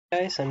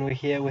Guys, and we're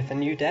here with a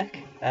new deck,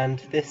 and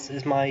this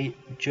is my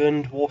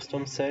Jund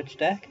Warstorm Surge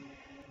deck.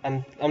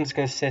 And I'm just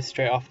going to say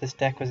straight off, this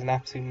deck was an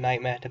absolute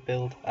nightmare to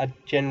build. I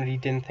generally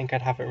didn't think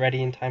I'd have it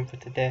ready in time for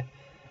today.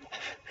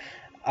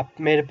 I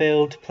made a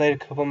build, played a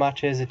couple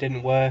matches, it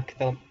didn't work.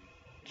 Then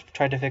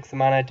tried to fix the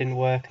mana, it didn't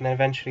work, and then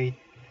eventually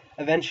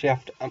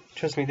after,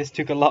 trust me, this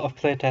took a lot of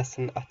playtests,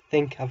 and I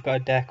think I've got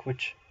a deck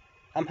which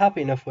I'm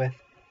happy enough with.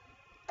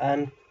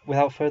 And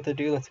without further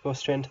ado, let's go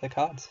straight into the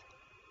cards.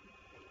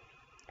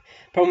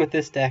 Problem with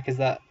this deck is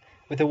that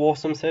with the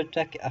Warstorm Surge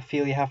deck, I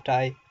feel you have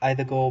to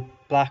either go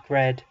black,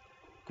 red,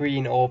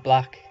 green, or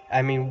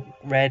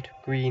red,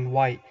 green,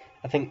 white.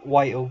 I think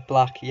white or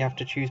black, you have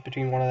to choose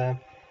between one of them.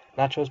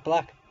 And I chose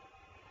black.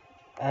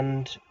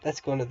 And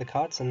let's go into the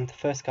cards, and the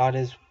first card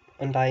is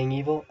Undying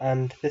Evil,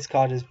 and this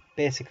card is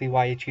basically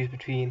why you choose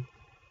between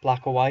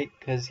black or white,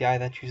 because you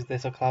either choose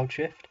this or Cloud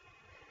Shift.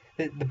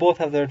 They both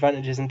have their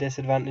advantages and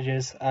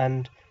disadvantages,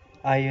 and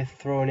I have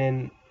thrown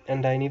in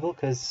Undying Evil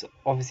because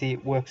obviously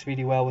it works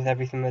really well with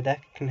everything in the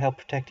deck. It can help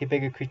protect your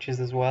bigger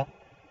creatures as well,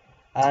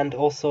 and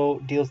also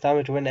deals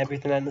damage when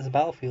everything enters the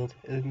battlefield.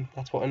 And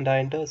that's what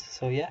Undying does,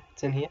 so yeah,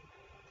 it's in here.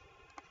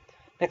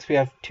 Next we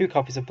have 2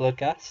 copies of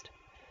Bloodghast.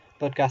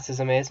 Bloodghast is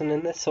amazing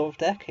in this sort of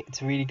deck.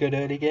 It's a really good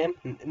early game.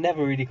 It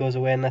never really goes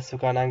away unless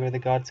they've got an Anger of the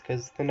Gods,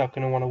 because they're not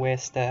going to want to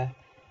waste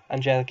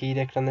Angelic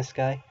Edict on this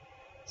guy.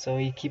 So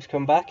he keeps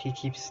coming back, he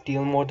keeps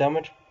dealing more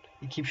damage,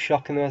 he keeps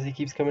shocking them as he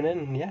keeps coming in,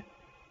 and yeah.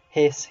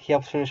 Haste, he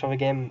helps finish off a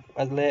game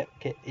as late.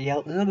 He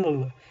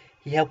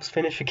helps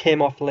finish a game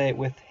off late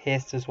with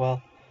haste as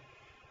well.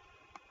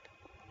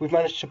 We've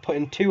managed to put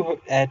in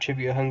 2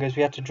 Tribute of Hungers.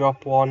 We had to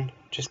drop one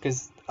just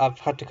because I've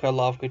had to cut a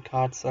lot of good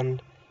cards,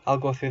 and I'll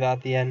go through that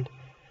at the end.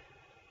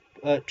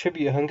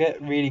 Tribute of Hunger,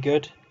 really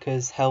good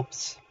because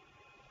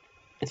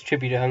it's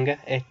Tribute of Hunger.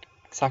 It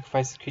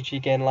sacrifices creature,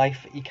 you gain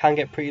life. You can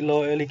get pretty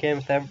low early game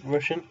if they're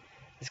rushing.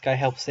 This guy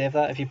helps save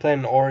that. If you play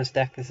an Auras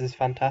deck, this is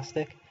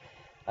fantastic.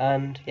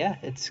 And yeah,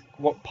 it's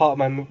what part of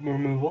my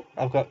removal.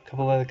 I've got a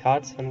couple of other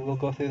cards, and we'll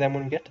go through them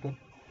when we get to them.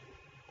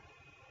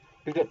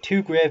 We've got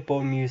 2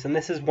 Gravebone Muse, and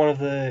this is one of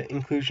the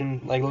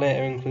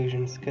later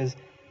inclusions, because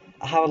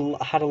I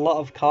had a lot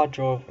of card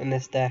draw in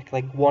this deck,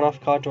 like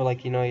one-off card draw,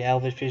 like your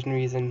Elvish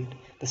Visionaries and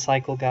the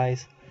Cycle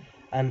guys,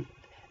 and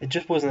it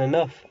just wasn't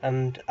enough,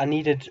 and I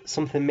needed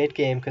something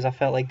mid-game because I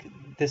felt like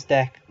this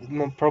deck,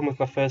 my problem with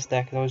my first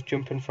deck is I was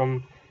jumping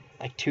from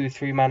like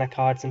 2-3 mana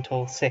cards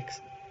until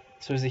 6.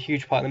 So it was a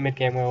huge part of the mid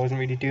game where I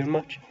wasn't really doing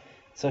much.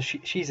 So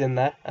she's in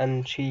there,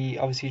 and she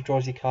obviously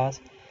draws you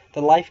cards.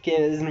 The life gain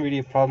isn't really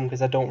a problem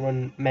because I don't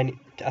run many.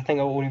 I think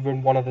I only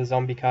run one of the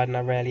zombie card, and I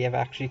rarely ever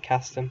actually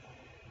cast them.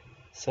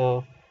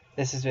 So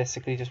this is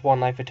basically just 1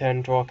 life a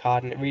turn, draw a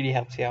card, and it really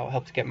helps you out. It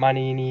helps you get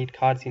money you need,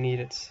 cards you need.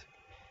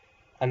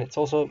 It's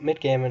also mid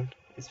game, and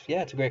it's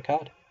a great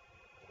card.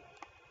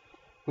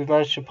 We've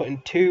managed to put in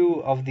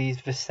 2 of these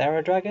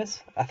Viscera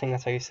Draggers. I think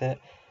that's how you say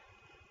it.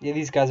 Yeah,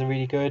 these guys are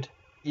really good.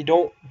 You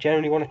don't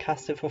generally want to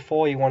cast it for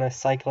 4, you want to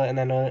cycle it and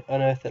then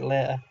unearth it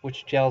later,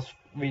 which gels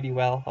really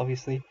well,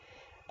 obviously.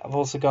 I've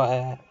also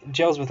got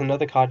gels with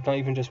another card, not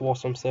even just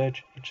Warstorm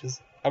Surge, which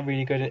is a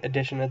really good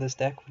addition to this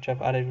deck, which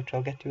I've added, which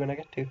I'll get to when I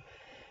get to.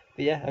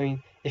 But yeah, I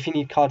mean, if you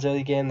need cards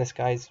early game, this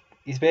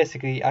he's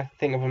basically, I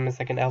think of him as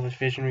like an Elvish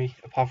Visionary,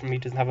 apart from he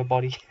doesn't have a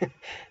body.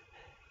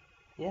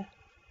 Yeah,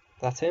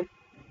 that's him.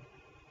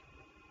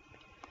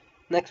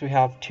 Next we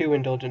have 2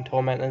 Indulgent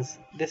Tormentors.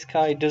 This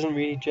guy doesn't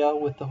really gel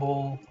with the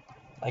whole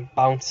like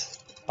bounce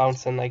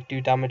and like do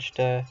damage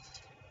to,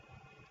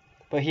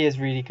 but he is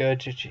really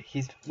good.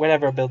 He's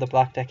whenever I build a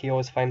black deck, he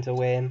always finds a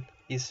way in.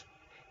 He's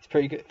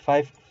pretty good.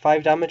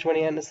 5 damage when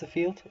he enters the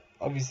field.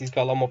 Obviously he's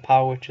got a lot more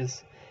power, which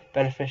is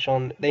beneficial,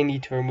 and they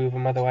need to remove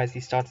him, otherwise he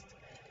starts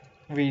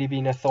really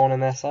being a thorn on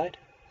their side.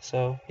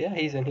 So yeah,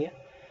 he's in here.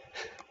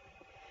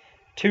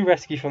 2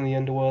 Rescue from the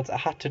Underworlds. I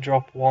had to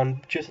drop one.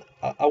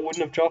 I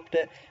wouldn't have dropped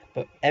it,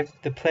 but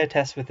the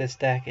playtest with this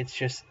deck, it's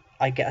just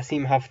I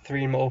seem to have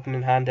 3 in my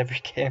opening hand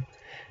every game.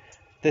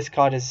 This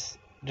card is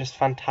just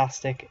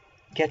fantastic.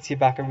 Gets you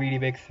back a really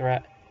big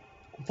threat.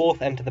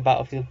 Both enter the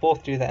battlefield.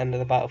 Both do the end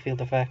of the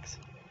battlefield effects.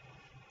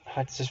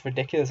 It's just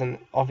ridiculous, and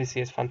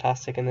obviously it's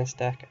fantastic in this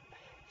deck.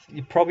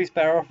 You're probably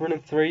better off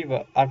running 3,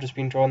 but I've just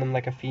been drawing them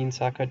like a fiend,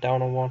 so I cut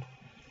down on 1.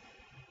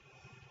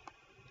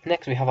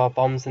 Next we have our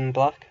Bombs in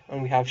black,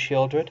 and we have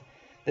Shieldred.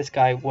 This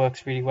guy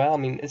works really well. I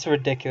mean, it's a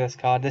ridiculous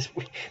card.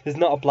 There's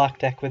not a black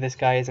deck where this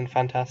guy isn't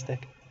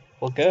fantastic.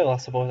 Well, girl, I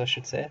suppose I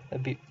should say.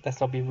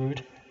 Let's not be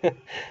rude.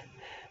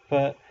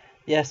 But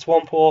yeah,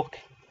 Swamp Walk.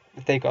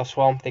 If they've got a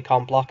swamp, they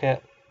can't block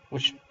it,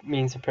 which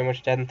means they're pretty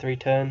much dead in 3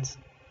 turns.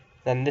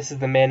 Then this is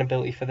the main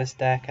ability for this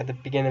deck. At the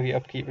beginning of your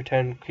upkeep,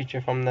 return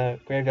creature from the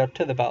graveyard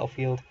to the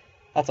battlefield.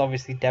 That's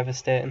obviously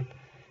devastating.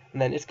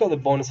 And then it's got the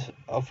bonus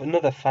of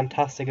another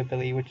fantastic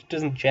ability, which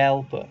doesn't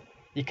gel, but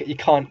you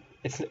can't.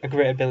 It's a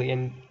great ability,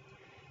 and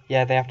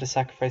yeah, they have to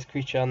sacrifice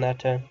creature on their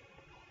turn.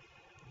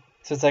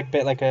 So it's like a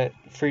bit like a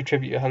free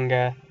Tribute to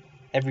Hunger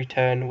every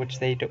turn,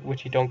 which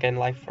you don't get in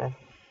life from.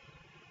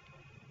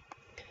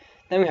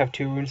 Then we have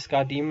two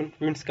Runescar Demon.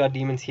 Runescar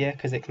Demons here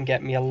because it can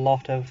get me a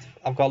lot of...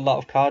 I've got a lot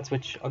of cards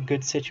which are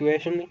good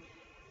situationally.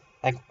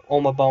 Like, all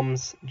my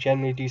bombs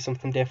generally do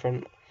something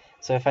different.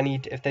 So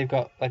if they've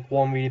got like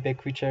one really big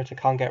creature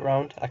that can't get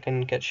round, I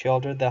can get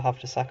shielded, they'll have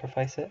to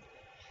sacrifice it.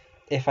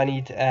 If I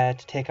need to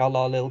take out a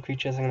lot of little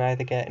creatures, I can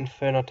either get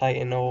Inferno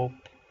Titan or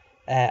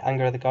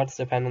Anger of the Gods,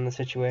 depending on the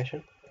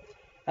situation.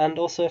 And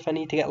also if I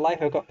need to get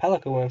life, I've got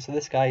Pelican Worm, so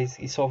this guy,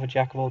 he's sort of a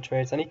jack of all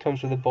trades, and he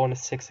comes with a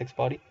bonus 6/6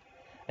 body.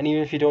 And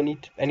even if you don't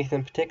need anything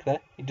in particular,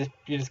 you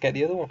just get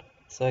the other one.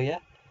 So yeah,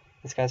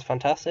 this guy's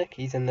fantastic,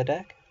 he's in the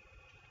deck.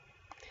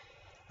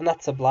 And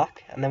that's a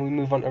black, and then we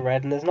move on to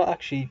red, and there's not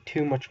actually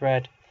too much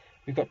red.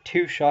 We've got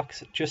 2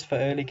 shocks just for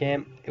early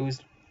game.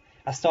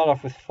 I started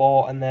off with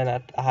 4, and then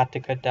I had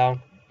to cut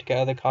down to get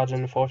other cards in,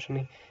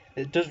 unfortunately.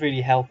 It does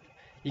really help.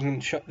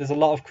 There's a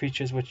lot of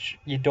creatures which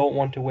you don't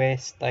want to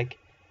waste, like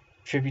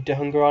Tribute to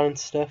Hunger on and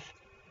stuff,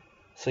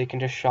 so you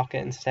can just shock it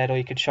instead, or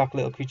you could shock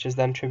little creatures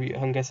then Tribute to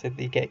Hunger so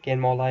that you gain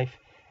more life.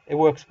 It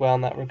works well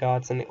in that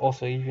regards, and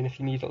also even if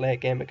you need it late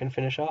game, it can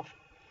finish off.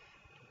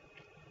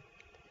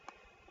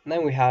 And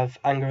then we have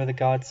Anger of the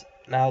Gods.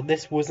 Now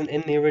this wasn't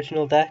in the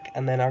original deck,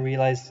 and then I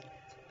realised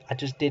I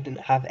just didn't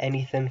have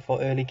anything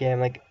for early game.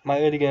 Like, my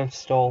early game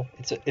stall,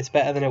 it's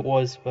better than it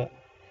was, but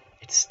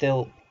it's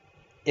still,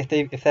 if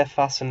they're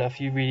fast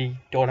enough, you really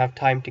don't have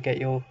time to get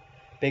your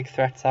big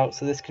threats out.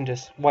 So this can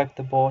just wipe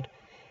the board.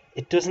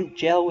 It doesn't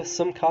gel with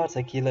some cards,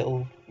 like your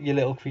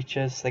little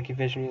creatures, like your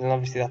visionaries, and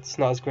obviously that's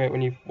not as great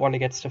when you want to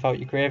get stuff out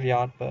your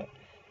graveyard. But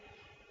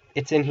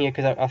it's in here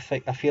because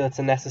I feel it's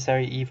a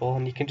necessary evil,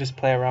 and you can just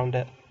play around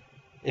it.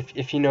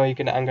 If you know you're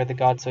going to Anger the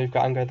Gods, so you've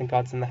got Anger the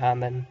Gods in the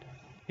hand, then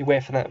you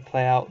wait for them to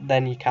play out,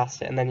 then you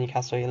cast it, and then you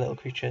cast all your little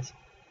creatures.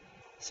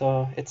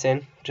 So it's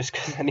in, just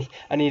because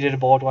I needed a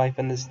board wipe,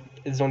 and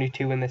there's only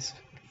 2 in this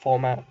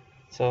format.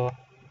 So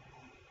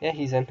yeah,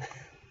 he's in.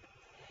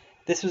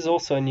 This was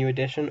also a new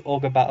addition,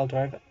 Ogre Battle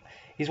Driver.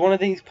 He's one of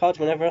these cards,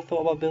 whenever I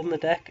thought about building the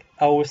deck,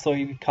 I always thought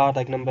he'd be card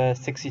like number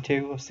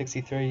 62 or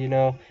 63, you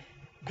know.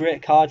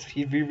 Great cards,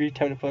 you'd be really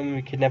tempted to put him,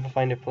 we could never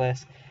find a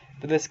place.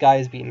 But this guy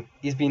I'd say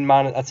he's been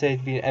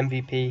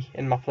MVP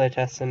in my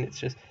playtests, and it's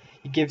just,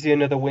 he gives you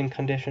another win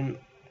condition.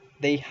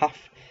 They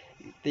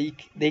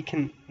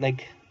can,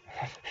 like,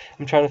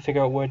 I'm trying to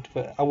figure out words,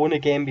 but I won a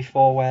game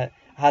before where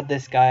I had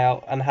this guy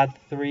out and I had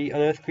 3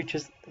 unearthed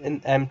creatures,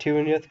 2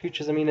 unearthed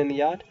creatures in the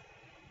yard,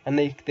 and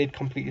they'd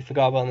completely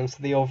forgot about them, so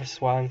they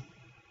overswung.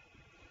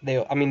 They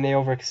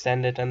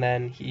overextended, and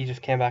then he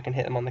just came back and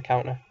hit them on the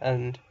counter,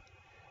 and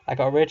I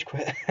got a rage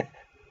quit.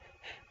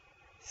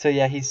 So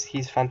yeah,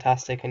 he's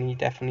fantastic, and he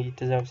definitely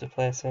deserves a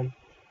place in.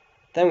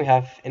 Then we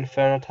have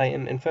Inferno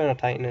Titan. Inferno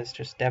Titan is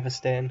just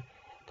devastating.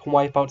 Can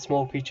wipe out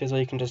small creatures, or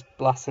you can just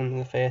blast them in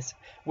the face.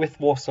 With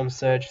Warstorm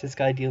Surge, this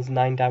guy deals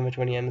 9 damage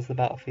when he enters the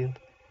battlefield,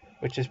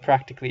 which is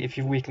practically, if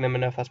you weaken them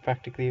enough, that's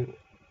practically,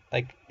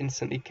 like,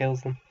 instantly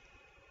kills them.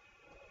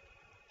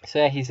 So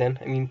yeah, he's in.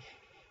 I mean,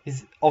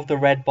 of the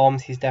red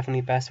bombs, he's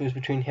definitely best. It was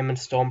between him and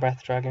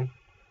Stormbreath Dragon.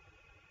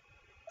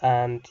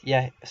 And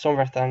yeah,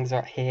 Stormbreath Dragon's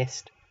got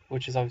haste,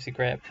 which is obviously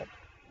great, but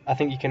I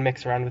think you can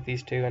mix around with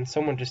these 2, and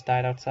someone just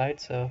died outside,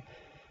 so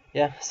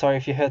yeah, sorry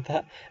if you heard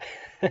that.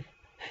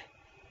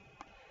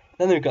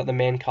 Then we've got the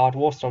main card,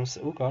 Warstorm.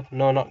 Oh god,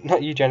 no,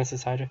 not you,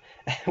 Genesis Hydra.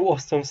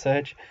 Warstorm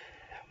Surge.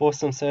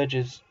 Warstorm Surge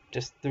is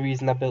just the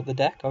reason I built the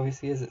deck,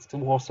 obviously, is it's the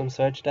Warstorm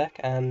Surge deck,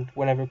 and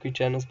whenever a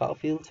creature enters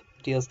battlefield,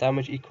 deals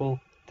damage equal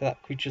to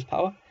that creature's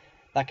power.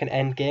 That can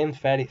end games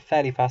fairly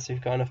fast if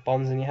you've got enough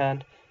bombs in your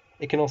hand.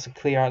 It can also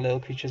clear out little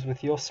creatures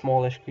with your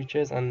smallish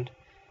creatures, and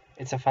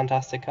it's a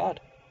fantastic card.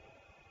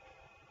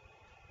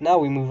 Now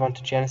we move on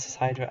to Genesis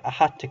Hydra. I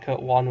had to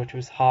cut 1, which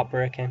was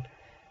heartbreaking.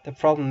 The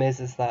problem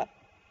is that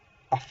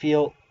I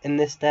feel in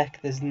this deck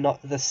even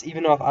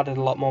though I've added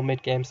a lot more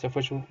mid-game stuff,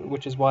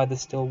 which is why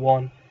there's still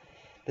 1.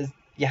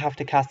 You have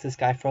to cast this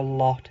guy for a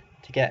lot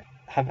to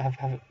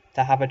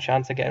have a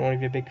chance of getting one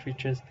of your big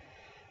creatures.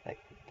 Like,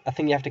 I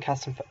think you have to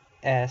cast him for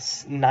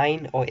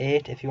 9 or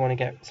 8 if you want to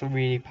get some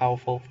really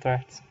powerful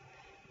threats.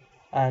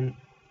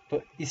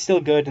 But he's still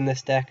good in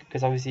this deck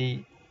because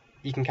obviously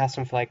you can cast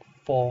him for like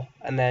 4,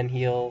 and then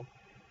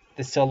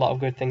there's still a lot of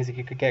good things. Like,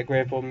 you could get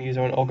Grave Bomb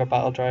User and Ogre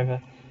Battle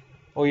Driver,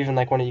 or even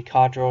like one of your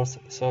card draws.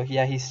 So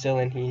yeah, he's still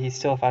in here. He's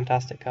still a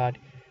fantastic card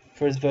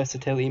for his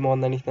versatility more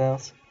than anything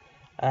else.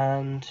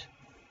 And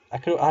I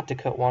had to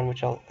cut 1,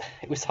 which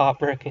it was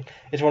heartbreaking.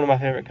 It's one of my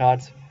favorite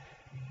cards.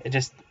 It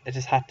just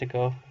had to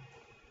go.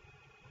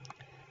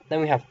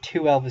 Then we have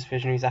 2 Elvis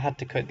Visionaries. I had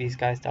to cut these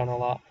guys down a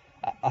lot.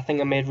 I think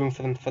I made room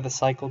for them for the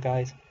cycle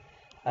guys.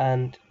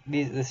 And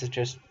this is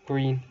just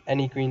green.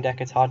 Any green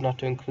deck, it's hard not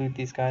to include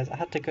these guys. I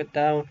had to cut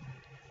down,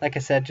 like I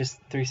said just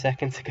 3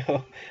 seconds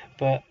ago,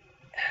 but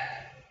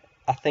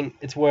I think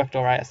it's worked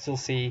alright. I still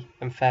see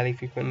them fairly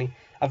frequently.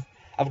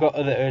 I've got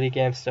other early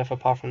game stuff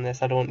apart from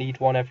this. I don't need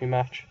 1 every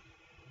match.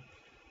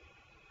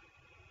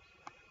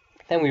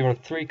 Then we run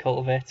 3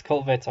 Cultivates.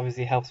 Cultivates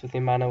obviously helps with the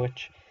mana,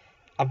 which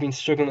I've been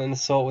struggling to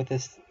sort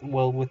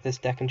with this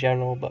deck in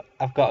general, but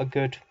I've got a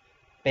good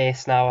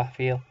base now, I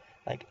feel.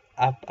 Like,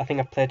 I think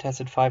I've play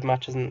tested 5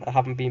 matches and I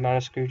haven't been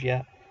mana screwed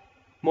yet.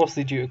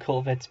 Mostly due to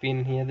Cultivates being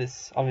in here.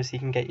 This obviously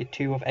can get you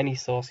 2 of any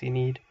source you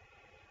need.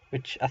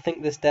 Which I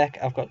think this deck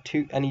I've got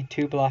 2. I need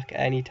 2 black at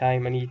any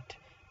time. I need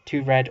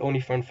 2 red only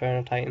for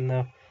Inferno Titan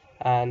though,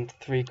 and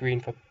 3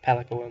 green for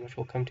Pelican Worm, which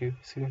we'll come to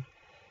soon.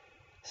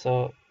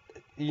 So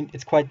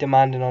it's quite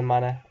demanding on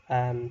mana,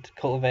 and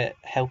Cultivate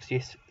helps you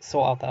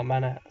sort out that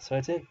mana. So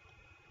it's in.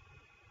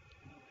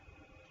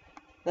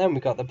 Then we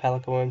got the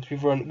Pelican Worms. We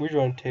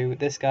run 2.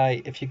 This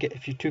guy, if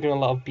you're taking a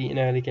lot of beating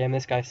early game,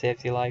 this guy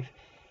saves your life.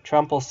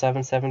 Trample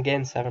 7/7,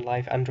 gains 7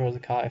 life, and draws a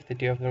card if they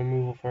do have the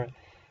removal for it.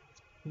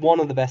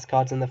 One of the best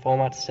cards in the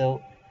format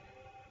still.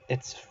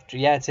 It's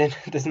in.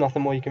 There's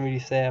nothing more you can really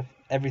say.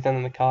 Everything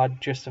on the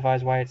card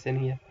justifies why it's in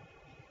here.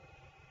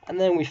 And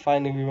then we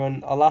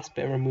run our last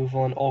bit of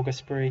removal on August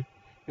Spree.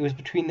 It was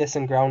between this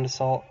and Ground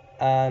Assault,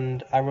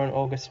 and I run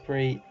August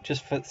Spree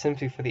just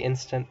simply for the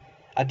instant.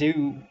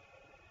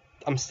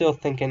 I'm still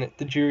thinking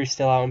the jury's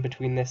still out in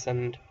between this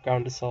and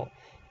Ground Assault.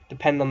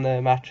 Depending on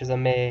the matches, I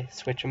may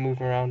switch and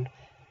move around.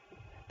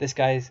 This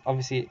guy's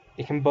obviously,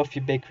 it can buff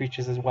your big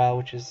creatures as well,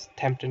 which is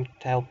tempting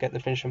to help get the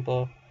finishing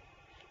blow.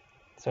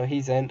 So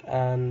he's in,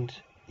 and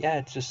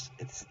yeah,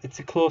 it's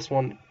a close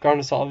one. Ground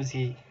Assault,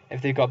 obviously,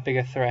 if they've got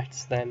bigger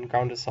threats, then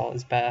Ground Assault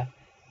is better,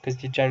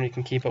 because you generally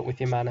can keep up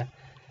with your mana.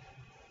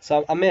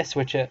 So I may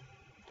switch it.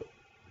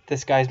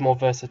 This guy's more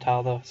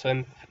versatile though,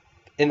 so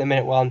in the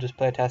minute while I'm just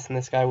playtesting,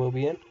 this guy will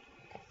be in.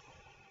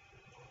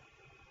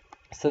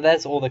 So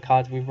there's all the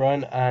cards we've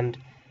run, and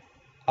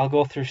I'll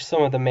go through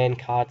some of the main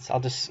cards. I'll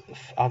just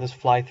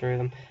fly through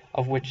them,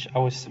 of which I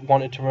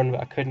wanted to run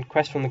but I couldn't.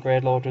 Quest from the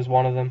Great Lord was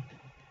one of them.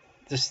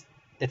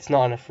 It's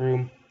not enough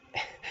room.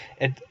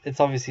 It's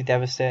obviously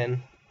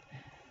devastating.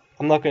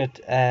 I'm not going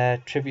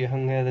to tribute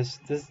Hunger.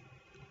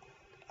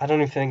 I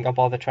don't even think I'll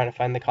bother trying to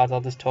find the cards. I'll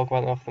just talk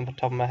about them off the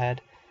top of my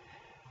head.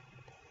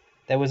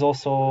 There was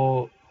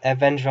also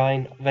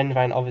Vengevine.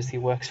 Vengevine obviously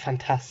works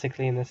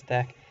fantastically in this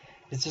deck.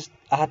 It's just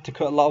I had to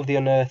cut a lot of the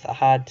Unearth.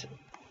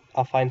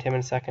 I'll find him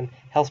in a second.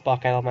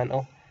 Hellspark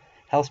Elemental.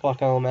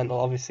 Hellspark Elemental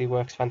obviously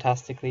works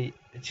fantastically.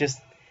 It's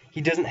just he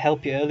doesn't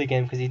help you early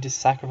game because he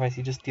just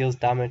he just deals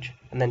damage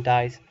and then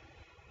dies.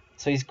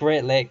 So he's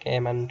great late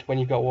game, and when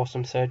you've got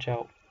Warstorm Surge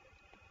out,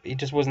 he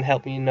just wasn't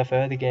helping you enough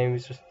early game.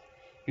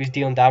 He was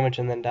dealing damage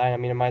and then dying. I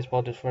mean, I might as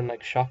well just run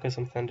like Shock or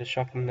something to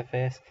shock him in the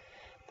face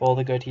for all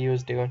the good he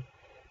was doing.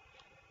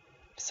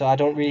 So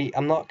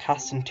I'm not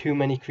casting too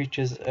many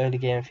creatures early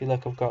game. If you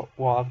look,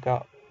 I've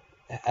got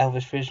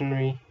Elvish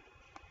Visionary,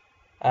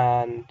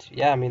 and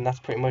yeah, I mean that's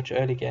pretty much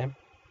early game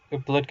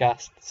with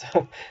Bloodghast.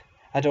 So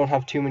I don't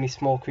have too many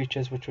small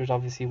creatures, which would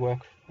obviously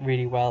work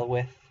really well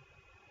with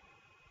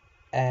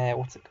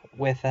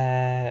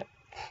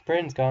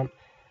Brain's Gone.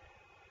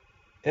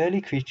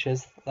 Early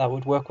creatures that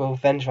would work well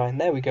with Vengevine.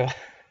 There we go.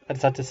 I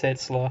just had to say it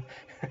slow.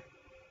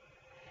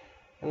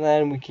 And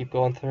then we keep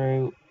going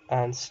through.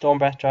 And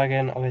Stormbreath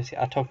Dragon, obviously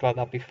I talked about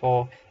that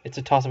before. It's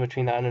a toss-up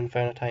between that and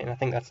Inferno Titan. I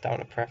think that's down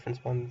to preference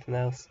more than anything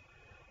else.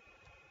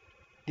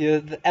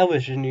 The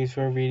Elvish News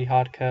were a really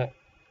hard cut.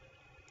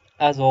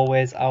 As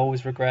always, I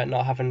always regret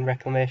not having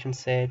Reclamation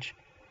Sage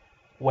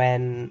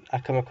when I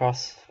come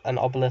across an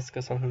Obelisk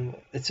or something.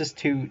 It's just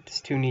too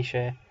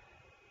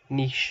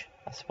niche,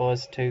 I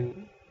suppose, to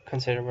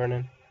consider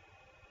running.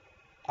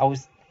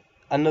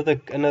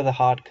 Another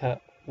hard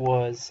cut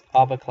was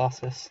Arbor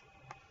Colossus.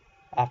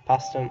 I've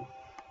passed him.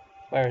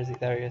 Where is he?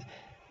 There he is.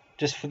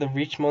 Just for the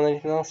reach more than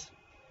anything else.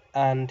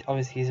 And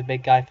obviously he's a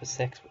big guy for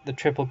 6. The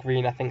triple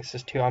green I think is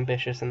just too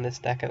ambitious in this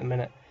deck at the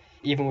minute.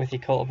 Even with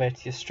your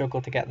Cultivates, you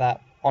struggle to get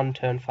that on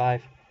turn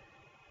 5.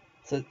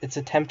 So it's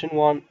a tempting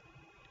one.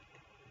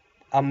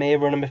 I may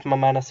run him if my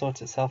mana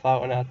sorts itself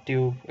out, and I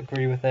do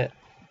agree with it.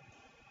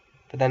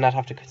 But then I'd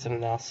have to cut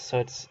something else. So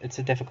it's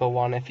a difficult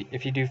one.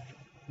 If you do,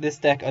 this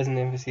deck isn't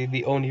obviously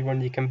the only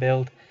run you can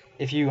build.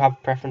 If you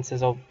have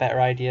preferences or better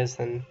ideas,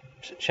 then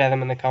share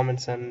them in the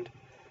comments, and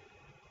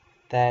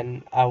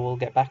then I will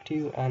get back to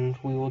you and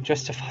we will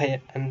justify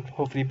it and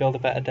hopefully build a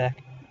better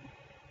deck.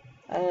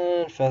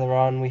 And further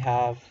on we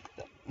have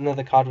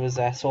another card was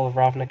Soul of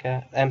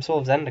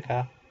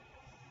Zendikar.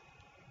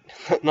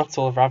 Not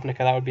Soul of Ravnica,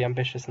 that would be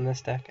ambitious in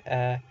this deck.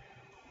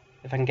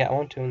 If I can get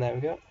onto him, there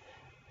we go.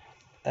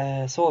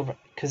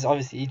 Because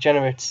obviously he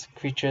generates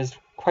creatures,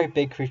 quite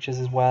big creatures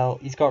as well.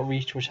 He's got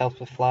reach, which helps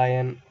with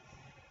flying.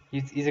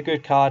 He's a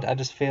good card. I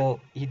just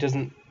feel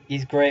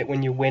he's great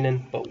when you're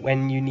winning, but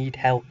when you need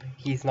help,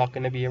 he's not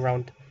going to be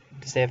around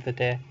to save the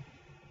day,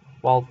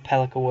 while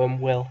Pelican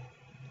Worm will.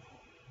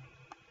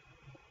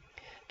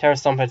 Terra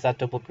Stomphead's that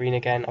double green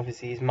again.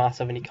 Obviously he's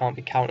massive and he can't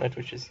be countered,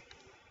 which is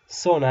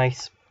so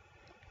nice.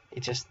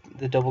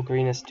 The double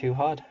green is too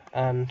hard.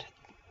 And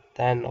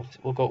then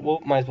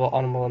we'll might as well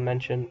honourable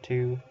mention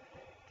to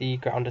the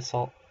Ground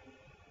Assault.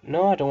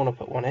 No, I don't want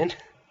to put one in.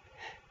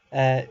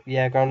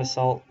 Yeah, Ground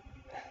Assault.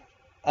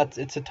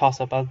 It's a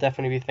toss up. I'll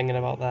definitely be thinking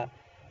about that.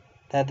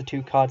 They're the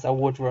 2 cards I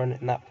would run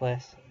in that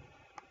place.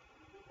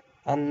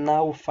 And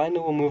now finally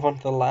we'll move on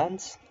to the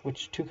lands,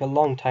 which took a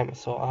long time to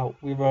sort out.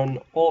 We run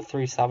all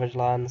 3 Savage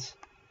lands.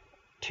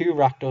 2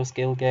 Rakdos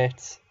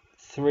Gilgates,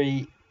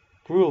 3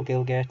 Gruul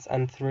Gilgates,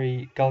 and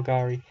 3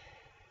 Golgari.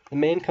 The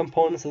main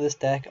components of this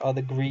deck are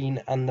the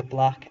green and the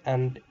black,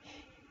 and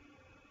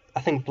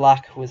I think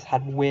black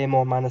had way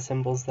more mana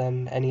symbols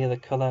than any other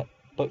colour,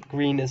 but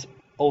green is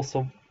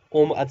also,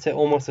 I'd say,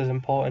 almost as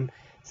important,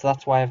 so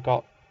that's why I've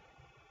got,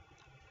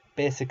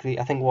 basically,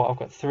 I think I've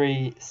got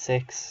 3,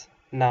 6,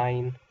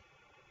 9,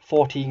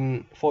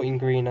 14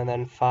 green, and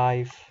then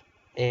 5,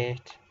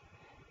 8,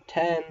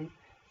 10,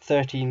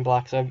 13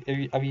 black, so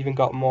I've even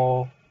got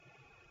more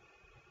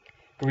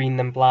green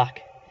than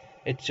black.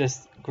 It's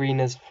just green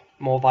is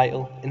more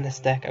vital in this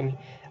deck. I mean,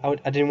 I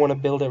didn't want to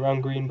build it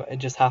around green, but it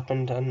just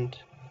happened, and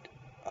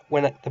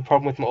the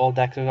problem with my old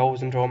decks was I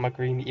wasn't drawing my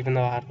green, even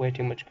though I had way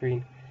too much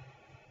green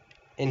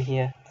in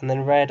here. And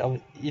then red,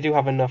 you do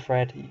have enough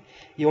red.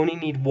 You only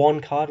need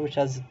 1 card which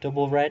has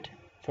double red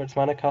for its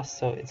mana cost,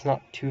 so it's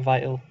not too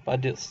vital,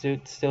 but I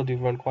still do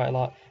run quite a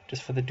lot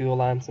just for the dual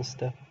lands and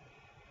stuff.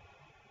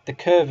 The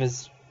curve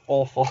is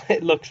awful.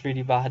 It looks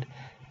really bad.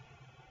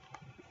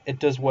 It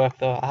does work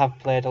though. I have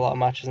played a lot of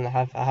matches and I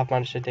have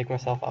managed to dig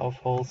myself out of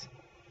holes,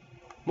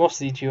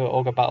 mostly due to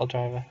Ogre Battle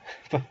Driver.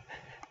 But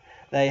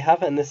there you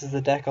have it, and this is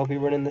the deck I'll be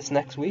running this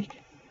next week.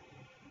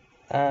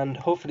 And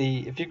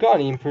hopefully, if you've got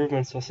any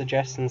improvements or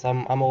suggestions,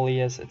 I'm all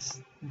ears. It's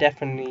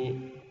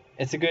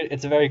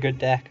a very good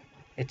deck.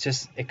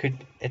 It's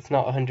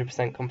not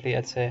 100% complete.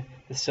 I'd say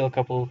there's still a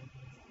couple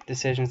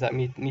decisions that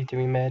need to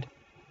be made.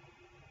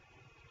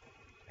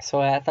 So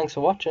thanks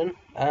for watching,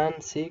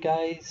 and see you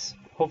guys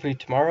hopefully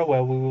tomorrow,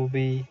 where we will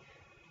be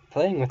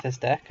playing with this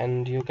deck,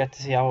 and you'll get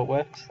to see how it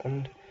works,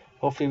 and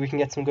hopefully we can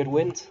get some good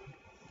wins.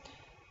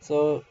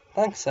 So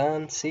thanks,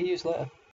 and see you later.